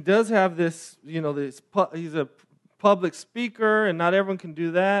 and he does have this, he's a public speaker, and not everyone can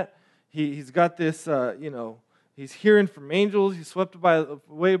do that. He's got this, he's hearing from angels. He's swept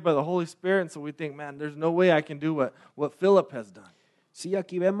away by the Holy Spirit, and so we think, man, there's no way I can do what Philip has done. Sí,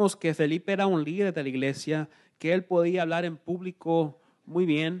 aquí vemos que Felipe era un líder de la iglesia, que él podía hablar en público muy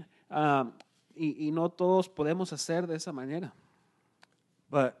bien, y no todos podemos hacer de esa manera.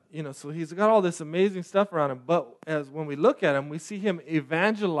 But, so he's got all this amazing stuff around him. But when we look at him, we see him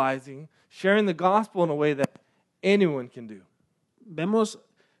evangelizing, sharing the gospel in a way that anyone can do. Vemos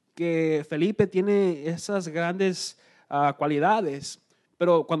que Felipe tiene esas grandes cualidades,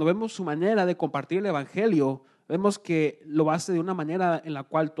 pero cuando vemos su manera de compartir el evangelio, vemos que lo hace de una manera en la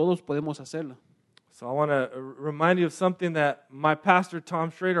cual todos podemos hacerlo. So I want to remind you of something that my pastor, Tom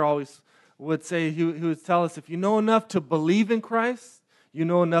Schrader, always would say. He would tell us, if you know enough to believe in Christ, you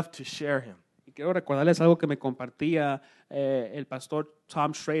know enough to share him. Y quiero recordarles algo que me compartía el pastor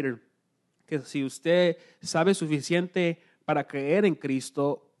Tom Schrader, que si usted sabe suficiente para creer en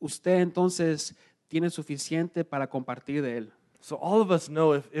Cristo, usted entonces tiene suficiente para compartir de él. So all of us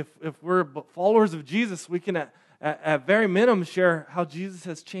know if we're followers of Jesus, we can at very minimum share how Jesus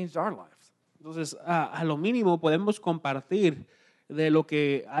has changed our lives. Entonces, a lo mínimo podemos compartir de lo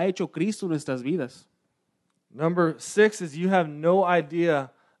que ha hecho Cristo en nuestras vidas. Number 6 is you have no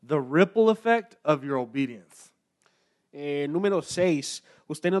idea the ripple effect of your obedience. Número 6,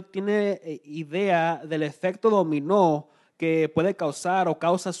 usted no tiene idea del efecto dominó que puede causar o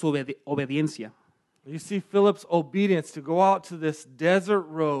causa su obediencia. You see Philip's obedience to go out to this desert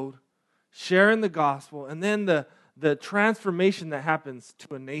road, sharing the gospel, and then the transformation that happens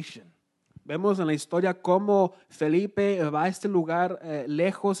to a nation. Vemos en la historia cómo Felipe va a este lugar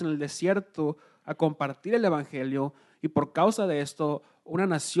lejos en el desierto a compartir el evangelio, y por causa de esto una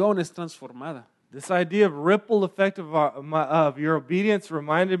nación es transformada. This idea of ripple effect of your obedience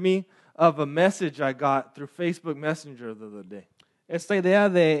reminded me of a message I got through Facebook Messenger the other day. Esta idea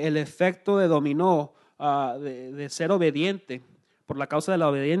del efecto de dominó, de ser obediente por la causa de la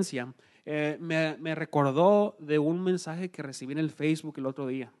obediencia, Me recordó de un mensaje que recibí en el Facebook el otro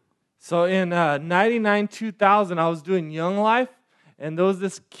día. So in 99, 2000, I was doing Young Life, and there was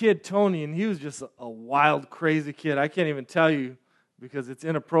this kid, Tony, and he was just a wild, crazy kid. I can't even tell you because it's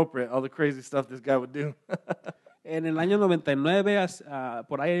inappropriate, all the crazy stuff this guy would do. En el año 99,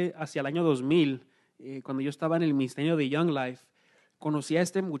 por ahí hacia el año 2000, cuando yo estaba en el ministerio de Young Life, conocí a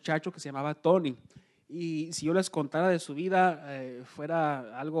este muchacho que se llamaba Tony. Y si yo les contara de su vida,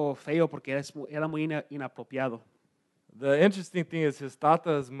 fuera algo feo porque era muy inapropiado. The interesting thing is his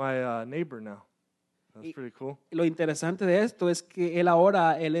tata is my neighbor now. That's pretty cool. Lo interesante de esto es que él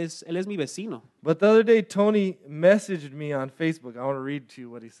es mi vecino. But the other day, Tony messaged me on Facebook. I want to read to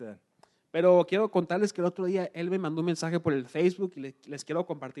you what he said. Pero quiero contarles que el otro día él me mandó un mensaje por el Facebook y les quiero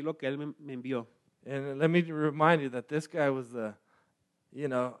compartir lo que él me envió. And let me remind you that this guy was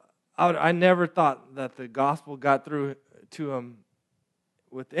I never thought that the gospel got through to him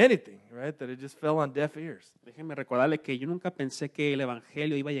with anything, right? That it just fell on deaf ears. Déjenme recordarle que yo nunca pensé que el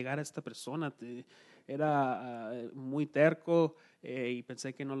evangelio iba a llegar a esta persona. Era muy terco y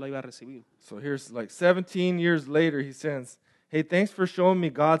pensé que no lo iba a recibir. So here's like 17 years later, he says, "Hey, thanks for showing me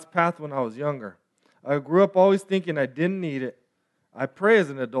God's path when I was younger. I grew up always thinking I didn't need it. I pray as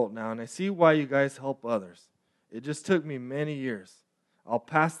an adult now, and I see why you guys help others. It just took me many years. I'll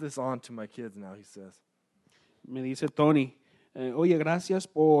pass this on to my kids now," he says. Me dice Tony, oye, gracias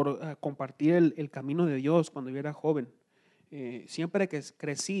por compartir el camino de Dios cuando yo era joven. Siempre que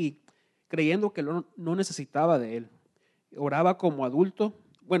crecí creyendo que no necesitaba de Él. Oraba como adulto.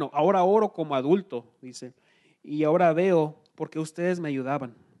 Bueno, ahora oro como adulto, dice. Y ahora veo por qué ustedes me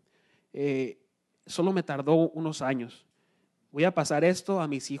ayudaban. Solo me tardó unos años. Voy a pasar esto a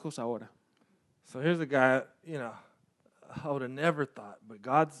mis hijos ahora. So here's a guy, I would have never thought, but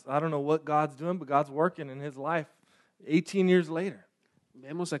I don't know what God's doing, but God's working in his life 18 years later.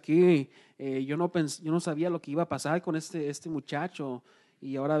 Vemos aquí, yo no sabía lo que iba a pasar con este muchacho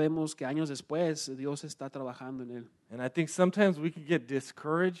y ahora vemos que años después Dios está trabajando en él. And I think sometimes we can get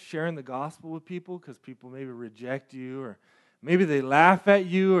discouraged sharing the gospel with people because people maybe reject you or maybe they laugh at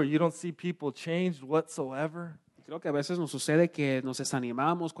you or you don't see people changed whatsoever. Creo que a veces nos sucede que nos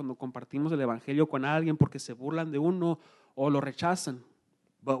desanimamos cuando compartimos el evangelio con alguien porque se burlan de uno o lo rechazan.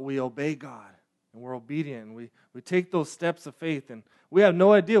 But we obey God and we're obedient and we take those steps of faith and we have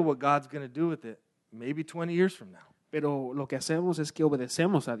no idea what God's going to do with it maybe 20 years from now. Pero lo que hacemos es que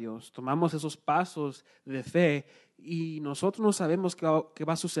obedecemos a Dios, tomamos esos pasos de fe y nosotros no sabemos qué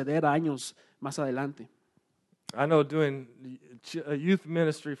va a suceder años más adelante. I know doing youth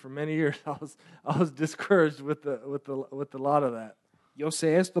ministry for many years, I was discouraged with a lot of that. Yo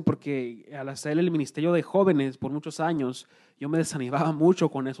sé esto porque al hacer el ministerio de jóvenes por muchos años, yo me desanimaba mucho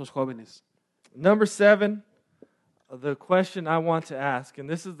con esos jóvenes. Number 7, the question I want to ask, and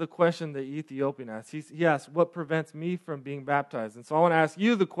this is the question that Ethiopian asked. He asked, what prevents me from being baptized? And so I want to ask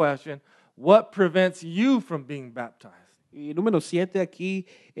you the question, what prevents you from being baptized? Y número 7 aquí,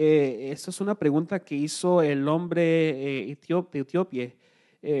 esta es una pregunta que hizo el hombre de Etiopía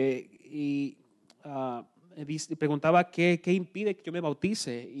y preguntaba qué impide que yo me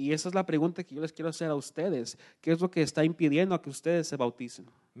bautice. Y esa es la pregunta que yo les quiero hacer a ustedes. ¿Qué es lo que está impidiendo a que ustedes se bauticen?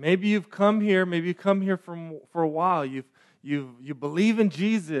 Maybe you come here for a while. You believe in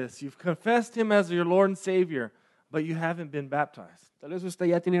Jesus. You've confessed Him as your Lord and Savior, but you haven't been baptized. Tal vez usted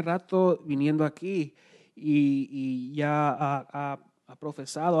ya tiene rato viniendo aquí y ya ha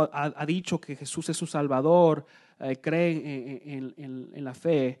profesado, ha dicho que Jesús es su Salvador, cree en la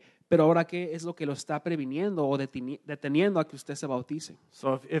fe, pero ahora ¿qué es lo que lo está previniendo o deteniendo a que usted se bautice?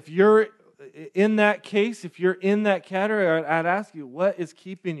 So if you're in that case, if you're in that category, I'd ask you, what is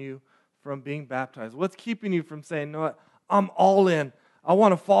keeping you from being baptized? What's keeping you from saying, no, I'm all in. I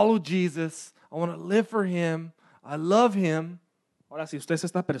want to follow Jesus. I want to live for Him. I love Him. Ahora, si usted es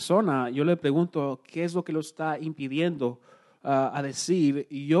esta persona, yo le pregunto, ¿qué es lo que lo está impidiendo a decir,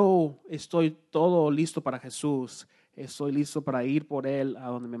 yo estoy todo listo para Jesús, estoy listo para ir por Él a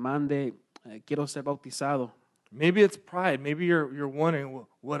donde me mande, quiero ser bautizado? Maybe it's pride. Maybe you're wondering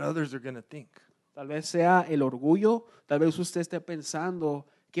what others are going to think. Tal vez sea el orgullo, tal vez usted esté pensando,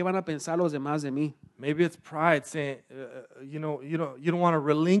 ¿qué van a pensar los demás de mí? Maybe it's pride saying, you don't want to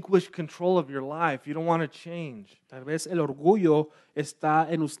relinquish control of your life. You don't want to change. Tal vez el orgullo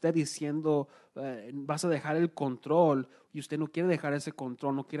está en usted diciendo, vas a dejar el control y usted no quiere dejar ese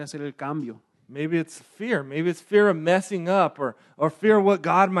control, no quiere hacer el cambio. Maybe it's fear. Maybe it's fear of messing up or fear of what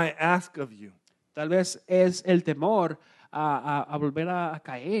God might ask of you. Tal vez es el temor a volver a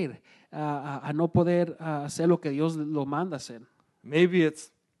caer, a no poder hacer lo que Dios lo manda hacer. Maybe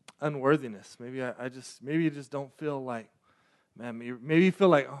it's unworthiness. Maybe you just don't feel like man, maybe you feel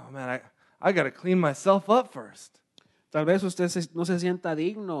like, oh man, I got to clean myself up first. Tal vez usted no se sienta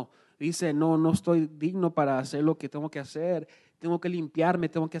digno. Dice, no estoy digno para hacer lo que tengo que hacer. Tengo que limpiarme,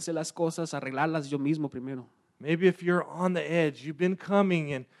 tengo que hacer las cosas, arreglarlas yo mismo primero. Maybe if you're on the edge, you've been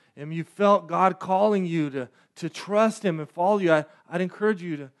coming and you felt God calling you to trust Him and follow you, I'd encourage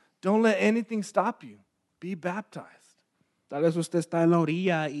you to don't let anything stop you. Be baptized. Tal vez usted está en la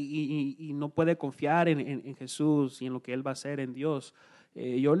orilla y no puede confiar en Jesús y en lo que Él va a hacer en Dios.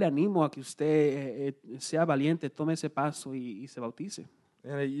 Yo le animo a que usted sea valiente, tome ese paso y se bautice.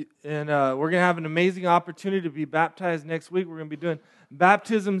 And we're going to have an amazing opportunity to be baptized next week. We're going to be doing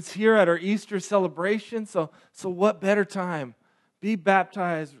baptisms here at our Easter celebration. So what better time? Be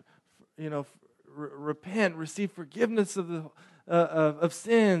baptized, repent, receive forgiveness of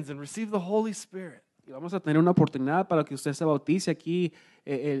sins, and receive the Holy Spirit. Y vamos a tener una oportunidad para que usted se bautice aquí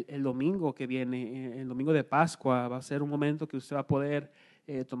el domingo que viene, el domingo de Pascua. Va a ser un momento que usted va a poder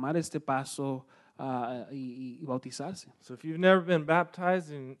tomar este paso y bautizarse. So if you've never been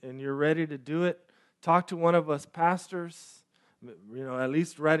baptized and you're ready to do it, talk to one of us pastors. At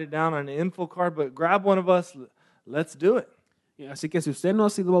least write it down on an info card, but grab one of us. Let's do it. Así que si usted no ha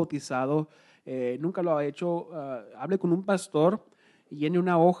sido bautizado, nunca lo ha hecho, hable con un pastor, llene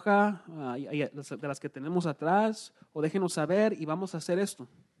una hoja de las que tenemos atrás, o déjenos saber y vamos a hacer esto.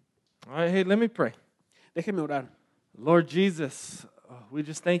 All right, hey, let me pray. Déjeme orar. Lord Jesus, we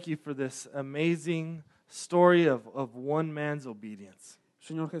just thank you for this amazing story of one man's obedience.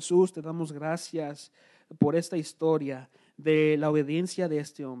 Señor Jesús, te damos gracias por esta historia de la obediencia de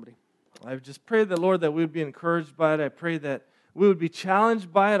este hombre. I just pray that, Lord, that we would be encouraged by it. I pray that we would be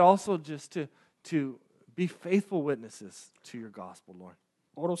challenged by it also just to be faithful witnesses to your gospel, Lord.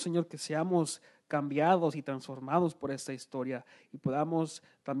 Oro, Señor, que seamos cambiados y transformados por esta historia y podamos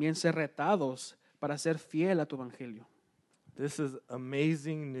también ser retados para ser fiel a tu evangelio. This is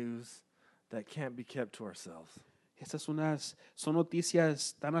amazing news that can't be kept to ourselves. Estas son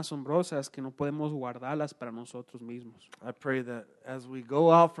noticias tan asombrosas que no podemos guardarlas para nosotros mismos. I pray that as we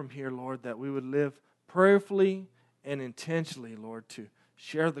go out from here, Lord, that we would live prayerfully and intentionally, Lord, to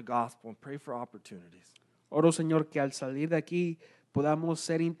share the gospel and pray for opportunities. Oro, Señor, que al salir de aquí podamos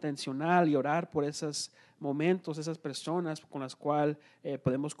ser intencional y orar por esos momentos, esas personas con las cuales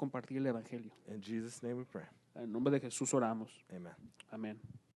podemos compartir el evangelio. In Jesus' name we pray. En nombre de Jesús oramos. Amen. Amén.